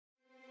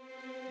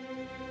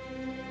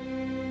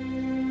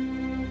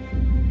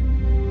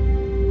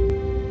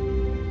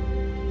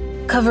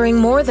Covering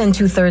more than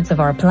 2/3 of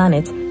our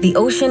planet, the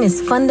ocean is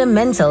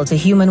fundamental to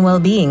human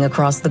well-being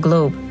across the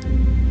globe.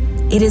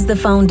 It is the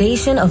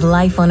foundation of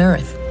life on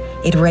Earth.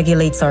 It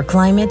regulates our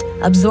climate,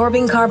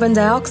 absorbing carbon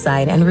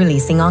dioxide and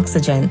releasing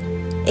oxygen.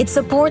 It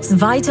supports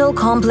vital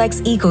complex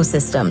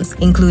ecosystems,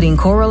 including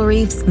coral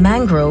reefs,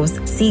 mangroves,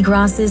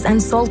 seagrasses, and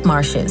salt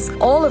marshes,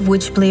 all of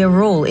which play a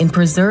role in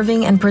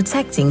preserving and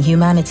protecting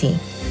humanity.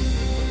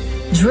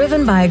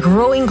 Driven by a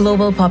growing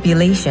global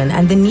population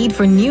and the need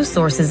for new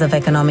sources of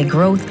economic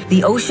growth,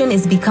 the ocean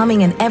is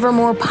becoming an ever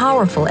more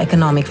powerful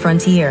economic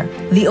frontier.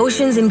 The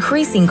ocean's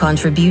increasing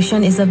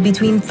contribution is of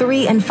between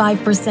 3 and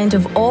 5%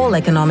 of all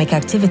economic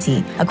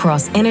activity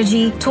across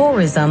energy,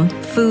 tourism,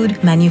 food,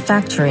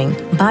 manufacturing,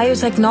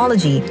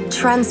 biotechnology,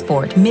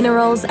 transport,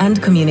 minerals,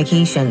 and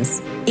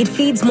communications. It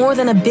feeds more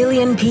than 1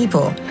 billion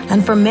people,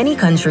 and for many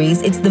countries,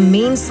 it's the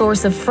main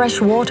source of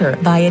fresh water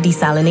via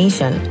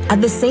desalination.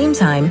 At the same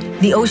time,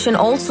 the ocean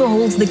also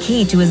holds the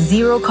key to a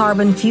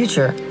zero-carbon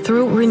future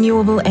through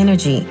renewable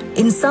energy.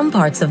 In some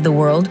parts of the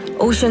world,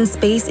 ocean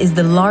space is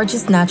the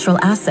largest natural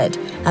asset,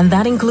 and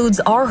that includes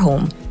our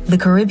home, the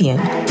Caribbean.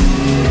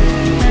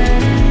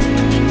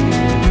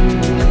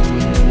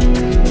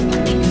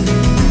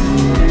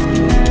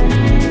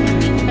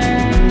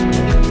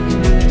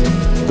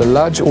 The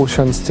large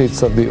ocean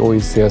states of the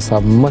OECS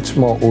have much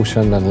more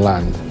ocean than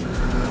land,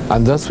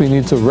 and thus we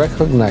need to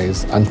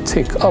recognize and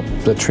take up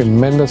the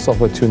tremendous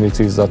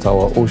opportunities that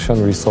our ocean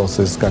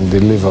resources can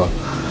deliver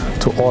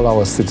to all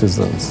our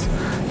citizens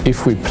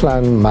if we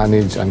plan,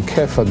 manage, and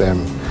care for them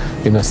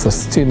in a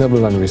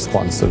sustainable and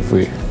responsive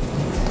way.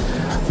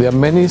 There are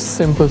many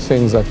simple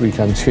things that we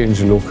can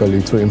change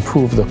locally to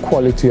improve the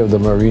quality of the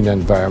marine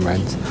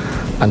environment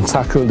and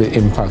tackle the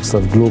impacts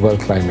of global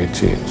climate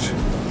change.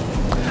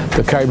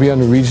 The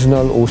Caribbean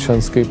Regional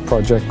Oceanscape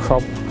Project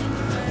Ecrop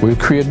will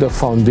create the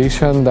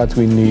foundation that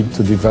we need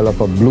to develop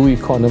a blue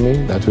economy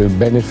that will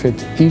benefit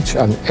each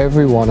and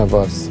every one of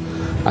us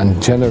and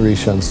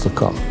generations to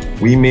come.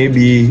 We may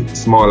be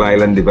small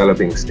island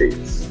developing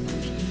states,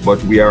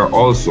 but we are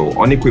also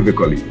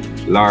unequivocally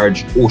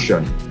large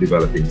ocean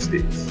developing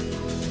states.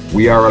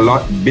 We are a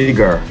lot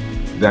bigger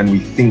than we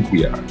think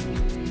we are.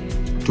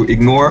 To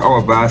ignore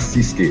our vast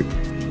seascape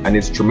and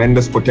its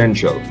tremendous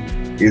potential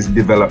is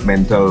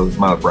developmental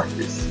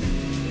malpractice.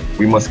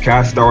 We must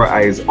cast our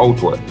eyes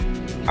outward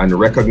and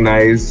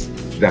recognize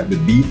that the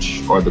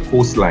beach or the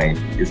coastline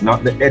is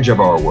not the edge of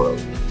our world,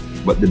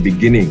 but the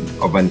beginning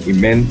of an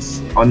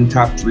immense,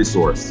 untapped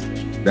resource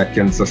that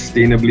can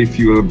sustainably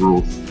fuel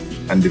growth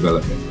and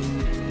development.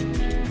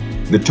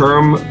 The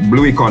term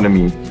blue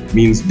economy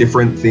means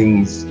different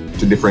things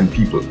to different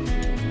people.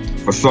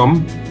 For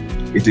some,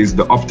 it is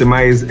the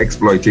optimized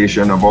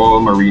exploitation of all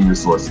marine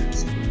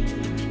resources.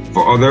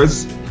 For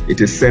others, it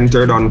is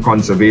centered on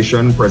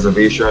conservation,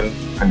 preservation,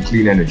 and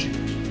clean energy.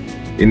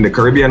 In the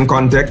Caribbean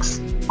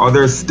context,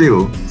 others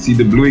still see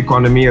the blue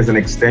economy as an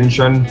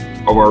extension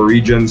of our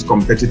region's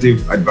competitive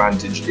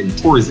advantage in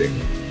tourism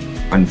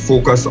and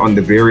focus on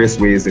the various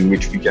ways in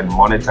which we can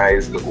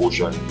monetize the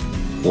ocean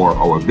for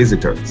our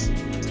visitors.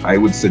 I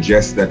would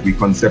suggest that we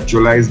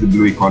conceptualize the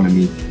blue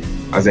economy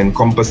as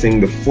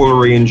encompassing the full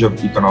range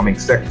of economic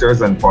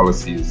sectors and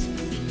policies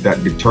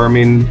that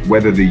determine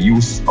whether the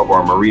use of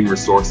our marine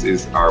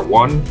resources are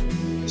 1,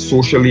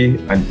 socially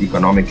and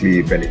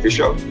economically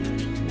beneficial,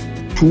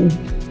 2,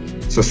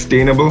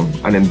 sustainable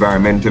and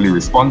environmentally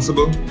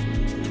responsible,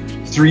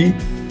 3,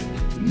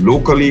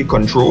 locally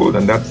controlled,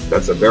 and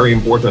that's a very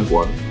important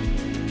one,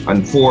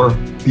 and 4,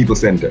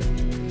 people-centered.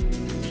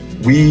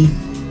 We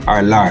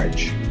are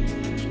large.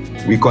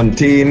 We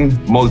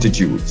contain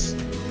multitudes.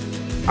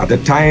 At a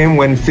time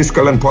when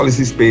fiscal and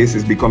policy space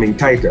is becoming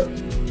tighter,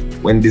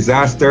 when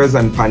disasters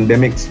and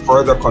pandemics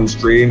further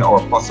constrain our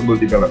possible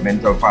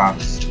developmental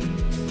paths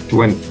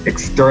to an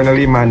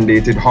externally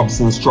mandated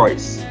Hobson's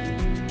choice,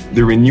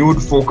 the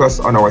renewed focus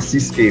on our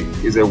seascape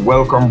is a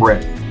welcome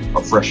breath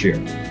of fresh air,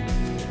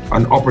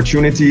 an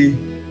opportunity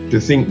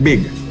to think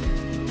big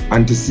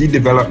and to see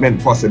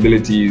development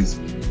possibilities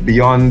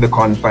beyond the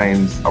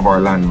confines of our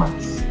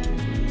landmass.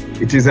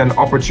 It is an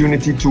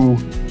opportunity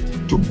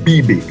to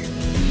be big.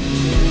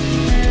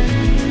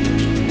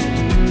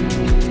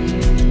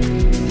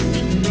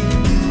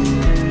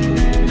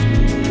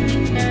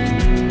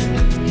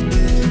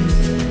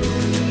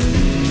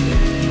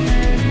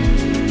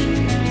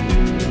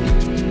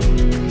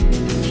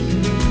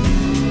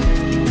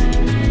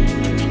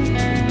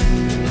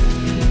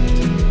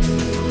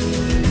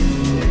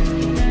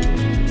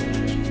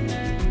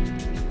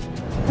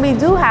 We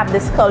do have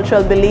this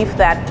cultural belief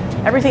that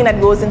everything that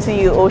goes into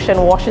the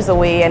ocean washes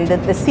away and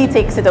the sea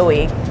takes it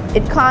away.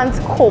 It can't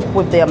cope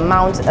with the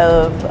amount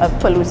of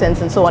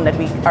pollutants and so on that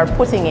we are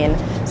putting in.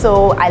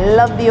 So I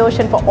love the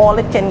ocean for all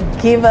it can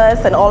give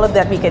us and all of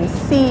that we can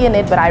see in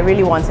it, but I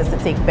really want us to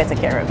take better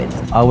care of it.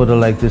 I would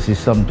like to see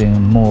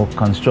something more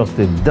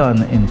constructive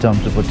done in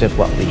terms of protect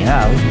what we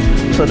have,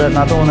 so that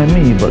not only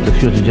me, but the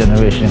future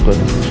generation could,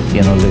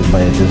 live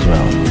by it as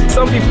well.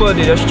 Some people,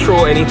 they just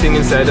throw anything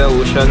inside the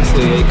ocean, so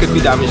it could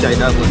be damaged like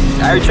that,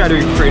 but I try to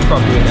refrain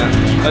from doing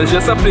that. It's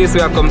just a place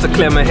where I come to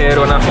clear my head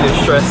when I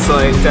feel stressed, so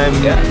anytime,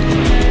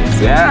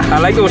 So I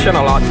like the ocean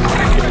a lot.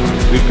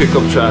 We pick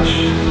up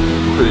trash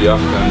pretty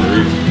often on the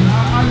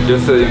reef,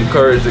 just to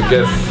encourage the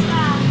guests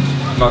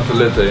not to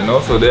litter,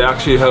 so they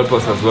actually help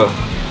us as well.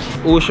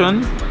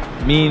 Ocean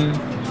mean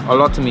a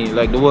lot to me,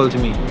 like the world to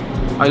me.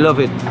 I love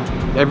it.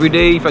 Every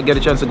day, if I get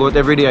a chance to go out,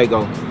 every day I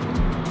go.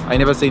 I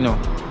never say no.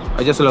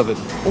 I just love it.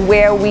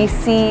 Where we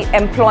see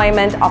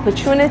employment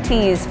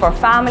opportunities for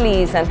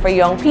families and for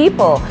young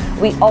people,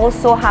 we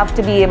also have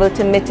to be able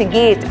to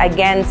mitigate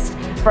against,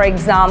 for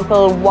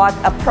example, what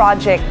a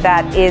project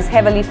that is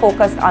heavily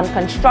focused on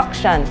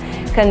construction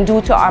can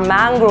do to our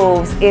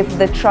mangroves if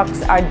the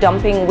trucks are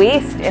dumping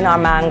waste in our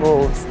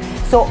mangroves.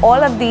 So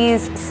all of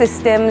these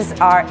systems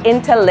are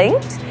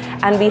interlinked,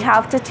 and we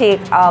have to take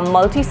a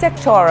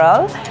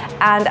multi-sectoral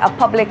and a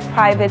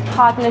public-private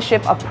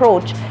partnership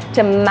approach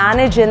to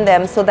managing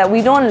them so that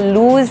we don't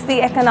lose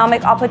the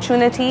economic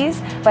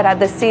opportunities, but at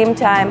the same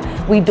time,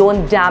 we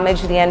don't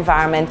damage the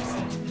environment.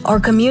 Our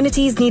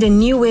communities need a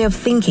new way of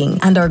thinking,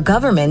 and our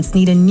governments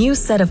need a new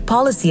set of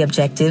policy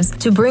objectives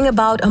to bring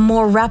about a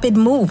more rapid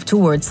move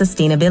towards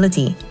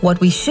sustainability.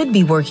 What we should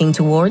be working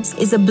towards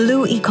is a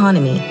blue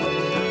economy.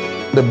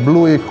 The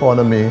blue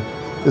economy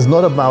is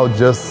not about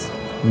just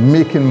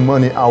making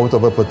money out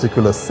of a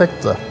particular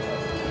sector,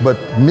 but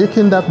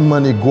making that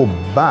money go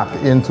back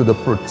into the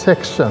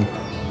protection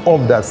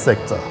of that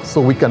sector. So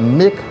we can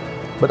make,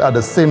 but at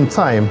the same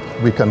time,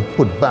 we can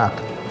put back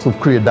to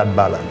create that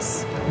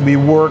balance. We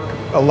work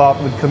a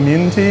lot with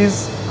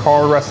communities,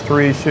 coral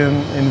restoration,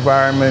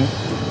 environment,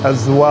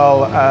 as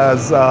well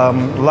as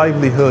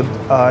livelihood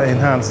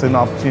enhancing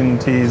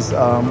opportunities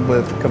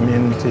with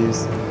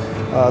communities.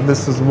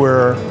 This is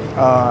where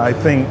I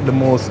think the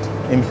most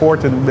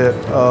important bit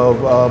of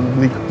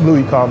blue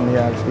economy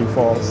actually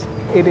falls.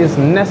 It is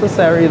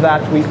necessary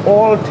that we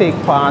all take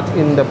part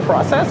in the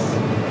process,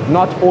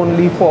 not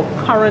only for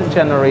current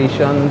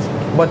generations,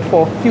 but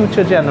for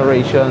future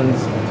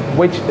generations,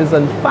 which is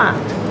in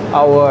fact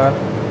our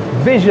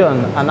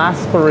vision and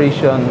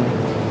aspiration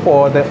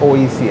for the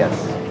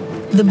OECS.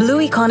 The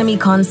blue economy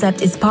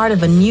concept is part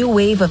of a new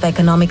wave of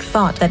economic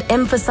thought that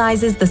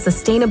emphasizes the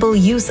sustainable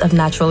use of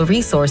natural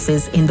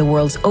resources in the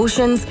world's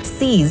oceans,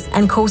 seas,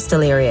 and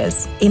coastal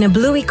areas. In a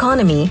blue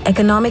economy,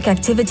 economic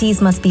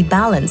activities must be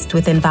balanced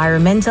with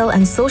environmental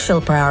and social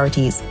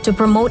priorities to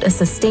promote a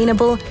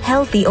sustainable,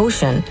 healthy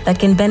ocean that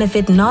can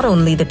benefit not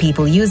only the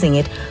people using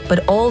it,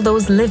 but all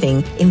those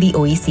living in the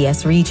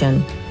OECS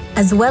region.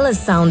 As well as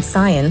sound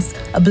science,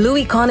 a blue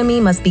economy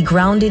must be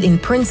grounded in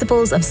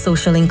principles of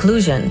social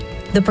inclusion.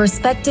 The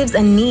perspectives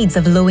and needs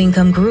of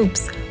low-income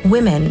groups,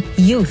 women,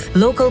 youth,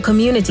 local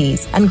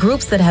communities, and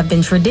groups that have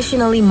been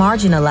traditionally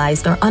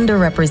marginalized or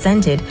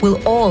underrepresented will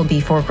all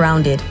be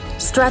foregrounded.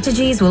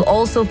 Strategies will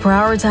also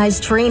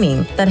prioritize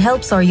training that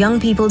helps our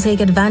young people take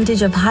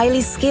advantage of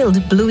highly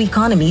skilled blue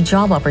economy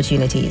job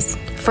opportunities.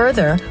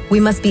 Further, we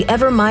must be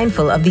ever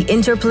mindful of the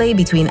interplay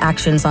between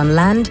actions on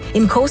land,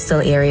 in coastal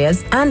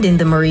areas, and in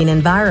the marine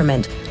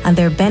environment, and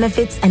their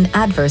benefits and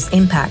adverse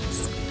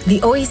impacts. The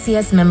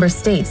OECS member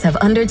states have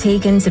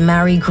undertaken to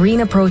marry green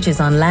approaches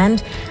on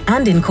land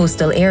and in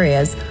coastal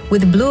areas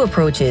with blue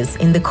approaches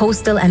in the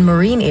coastal and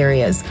marine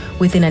areas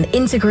within an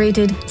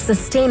integrated,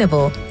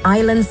 sustainable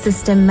island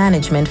system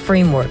management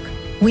framework.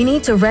 We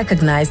need to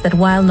recognize that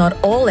while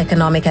not all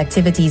economic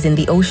activities in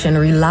the ocean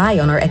rely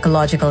on our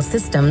ecological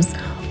systems,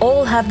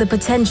 all have the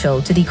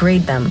potential to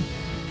degrade them.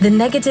 The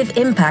negative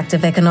impact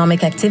of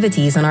economic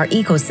activities on our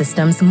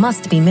ecosystems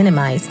must be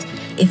minimized.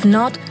 If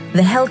not,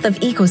 the health of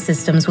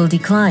ecosystems will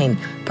decline,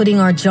 putting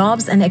our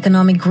jobs and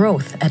economic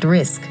growth at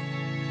risk.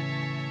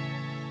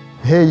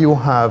 Here you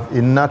have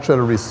a natural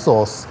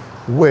resource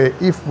where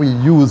if we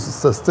use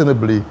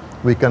sustainably,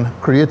 we can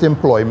create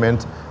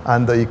employment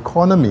and the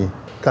economy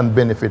can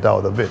benefit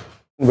out of it.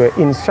 We're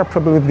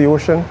inseparable with the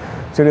ocean,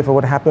 so therefore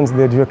what happens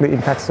there directly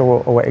impacts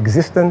our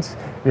existence.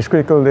 It's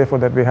critical therefore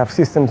that we have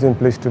systems in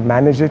place to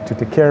manage it, to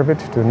take care of it,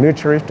 to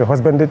nurture it, to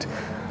husband it,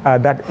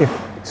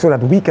 so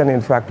that we can in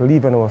fact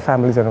live and our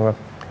families and our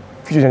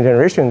future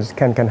generations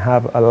can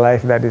have a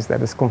life that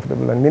is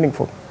comfortable and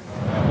meaningful.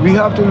 We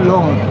have to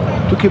learn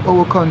to keep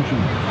our country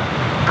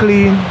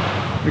clean,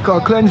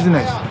 because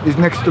cleanliness is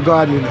next to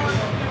godliness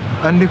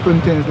and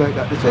different things like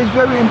that. So it's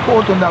very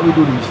important that we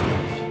do these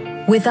things.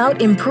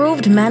 Without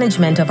improved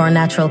management of our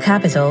natural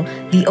capital,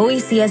 the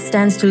OECS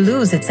stands to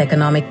lose its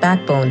economic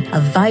backbone,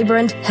 a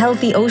vibrant,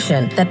 healthy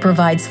ocean that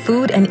provides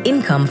food and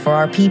income for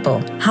our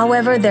people.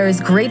 However, there is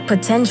great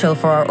potential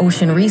for our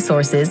ocean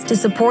resources to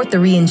support the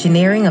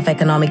re-engineering of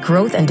economic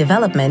growth and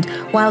development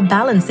while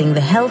balancing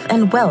the health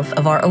and wealth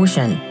of our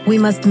ocean. We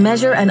must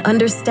measure and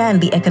understand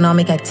the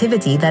economic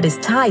activity that is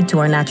tied to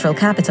our natural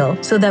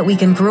capital so that we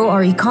can grow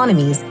our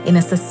economies in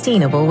a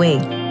sustainable way.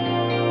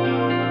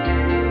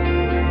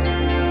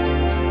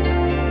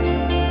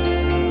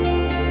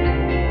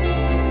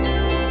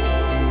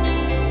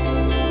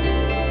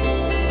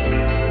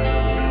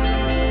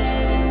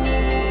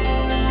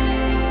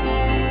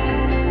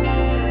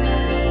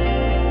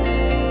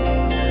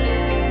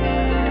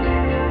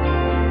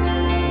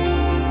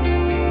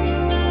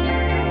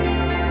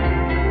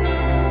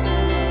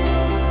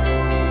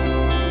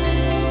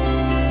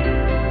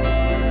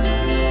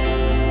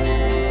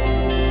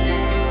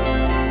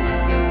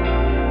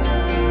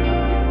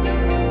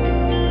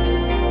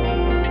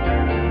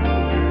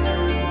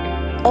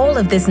 All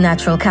of this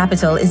natural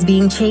capital is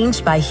being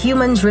changed by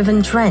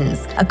human-driven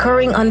trends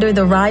occurring under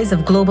the rise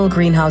of global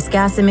greenhouse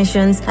gas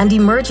emissions and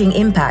emerging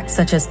impacts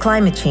such as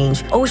climate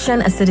change,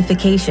 ocean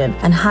acidification,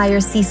 and higher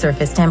sea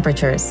surface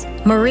temperatures.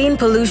 Marine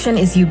pollution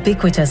is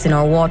ubiquitous in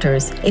our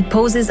waters. It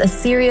poses a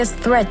serious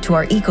threat to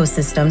our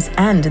ecosystems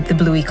and the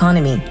blue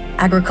economy.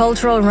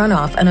 Agricultural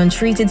runoff and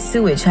untreated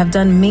sewage have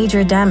done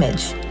major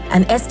damage.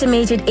 An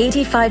estimated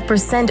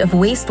 85% of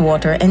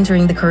wastewater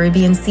entering the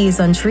Caribbean Sea is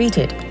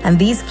untreated, and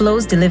these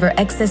flows deliver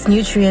excess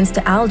nutrients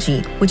to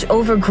algae, which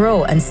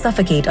overgrow and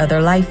suffocate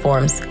other life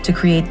forms to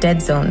create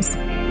dead zones.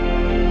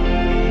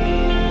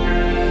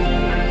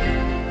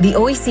 The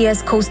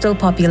OECS coastal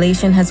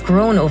population has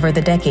grown over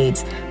the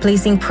decades,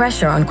 placing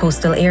pressure on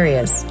coastal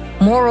areas.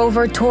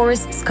 Moreover,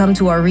 tourists come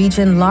to our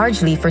region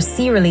largely for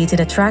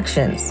sea-related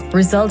attractions,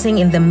 resulting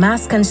in the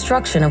mass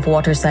construction of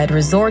waterside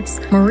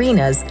resorts,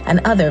 marinas, and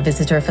other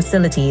visitor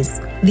facilities.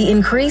 The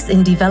increase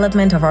in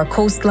development of our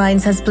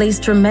coastlines has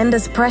placed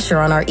tremendous pressure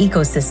on our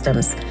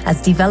ecosystems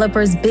as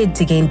developers bid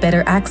to gain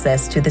better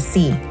access to the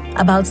sea.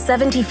 About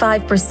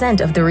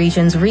 75% of the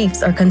region's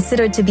reefs are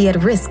considered to be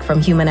at risk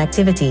from human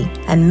activity,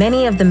 and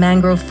many of the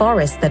mangrove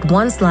forests that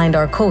once lined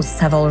our coasts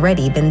have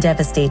already been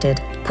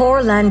devastated.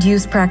 Poor land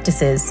use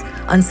practices,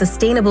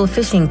 unsustainable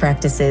fishing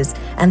practices,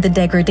 and the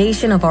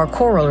degradation of our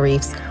coral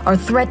reefs are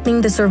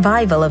threatening the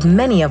survival of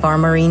many of our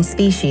marine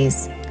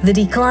species. The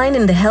decline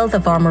in the health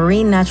of our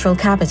marine natural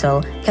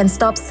capital can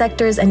stop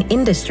sectors and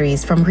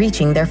industries from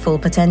reaching their full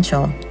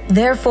potential.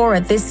 Therefore,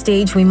 at this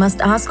stage, we must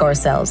ask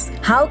ourselves,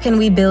 how can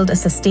we build a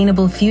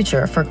sustainable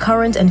future for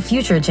current and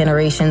future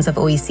generations of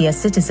OECS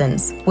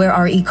citizens, where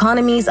our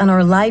economies and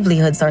our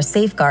livelihoods are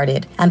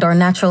safeguarded and our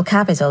natural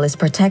capital is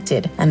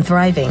protected and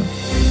thriving?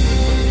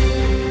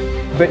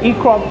 The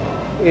Ecrop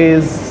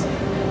is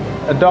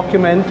a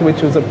document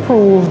which was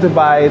approved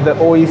by the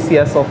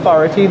OECS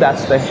authority,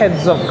 that's the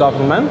heads of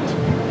government,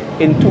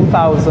 in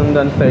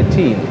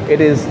 2013.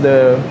 It is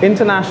the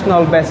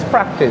international best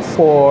practice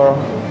for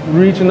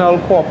regional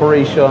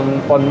cooperation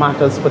on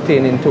matters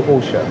pertaining to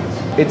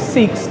oceans. It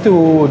seeks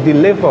to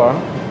deliver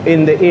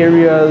in the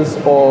areas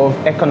of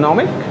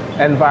economic,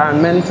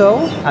 environmental,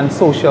 and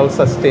social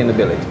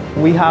sustainability.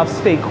 We have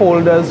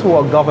stakeholders who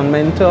are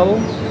governmental,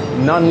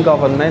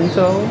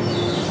 non-governmental,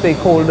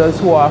 stakeholders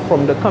who are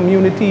from the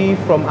community,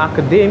 from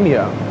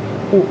academia,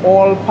 who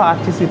all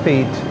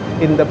participate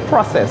in the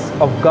process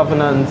of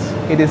governance.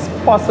 It is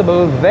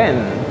possible then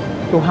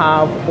to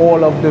have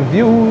all of the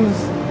views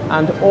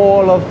and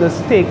all of the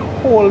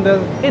stakeholder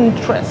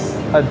interests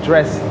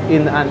addressed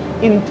in an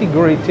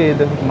integrated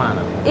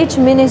manner. Each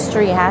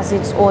ministry has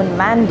its own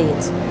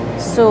mandate.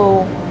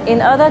 So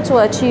in order to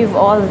achieve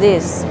all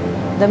this,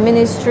 the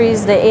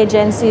ministries, the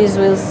agencies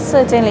will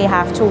certainly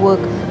have to work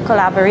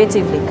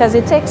collaboratively because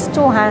it takes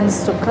two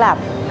hands to clap.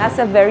 That's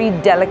a very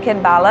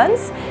delicate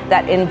balance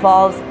that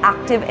involves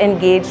active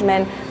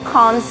engagement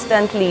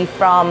constantly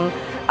from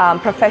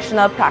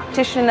professional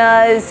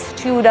practitioners,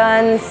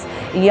 students,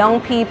 young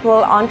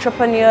people,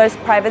 entrepreneurs,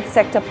 private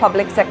sector,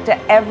 public sector,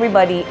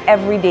 everybody,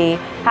 every day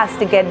has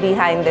to get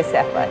behind this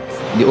effort.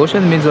 The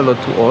ocean means a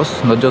lot to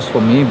us, not just for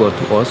me, but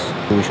to us.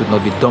 We should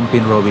not be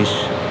dumping rubbish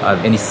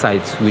at any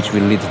sites which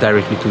will lead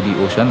directly to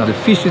the ocean. And the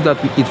fishes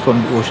that we eat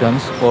from the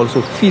oceans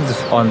also feeds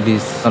on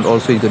this, and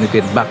also is going to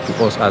get back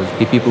to us as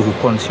the people who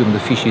consume the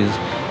fishes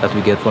that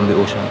we get from the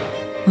ocean.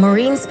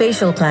 Marine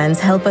spatial plans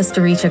help us to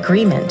reach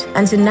agreement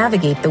and to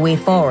navigate the way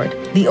forward.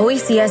 The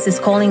OECS is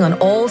calling on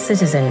all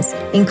citizens,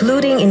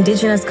 including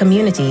indigenous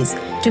communities,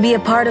 to be a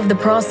part of the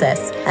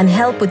process and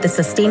help with the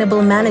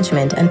sustainable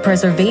management and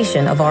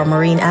preservation of our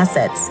marine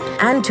assets,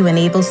 and to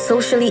enable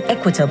socially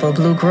equitable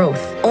blue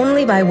growth.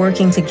 Only by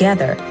working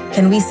together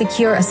can we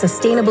secure a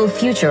sustainable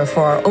future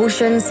for our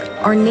oceans,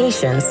 our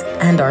nations,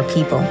 and our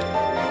people.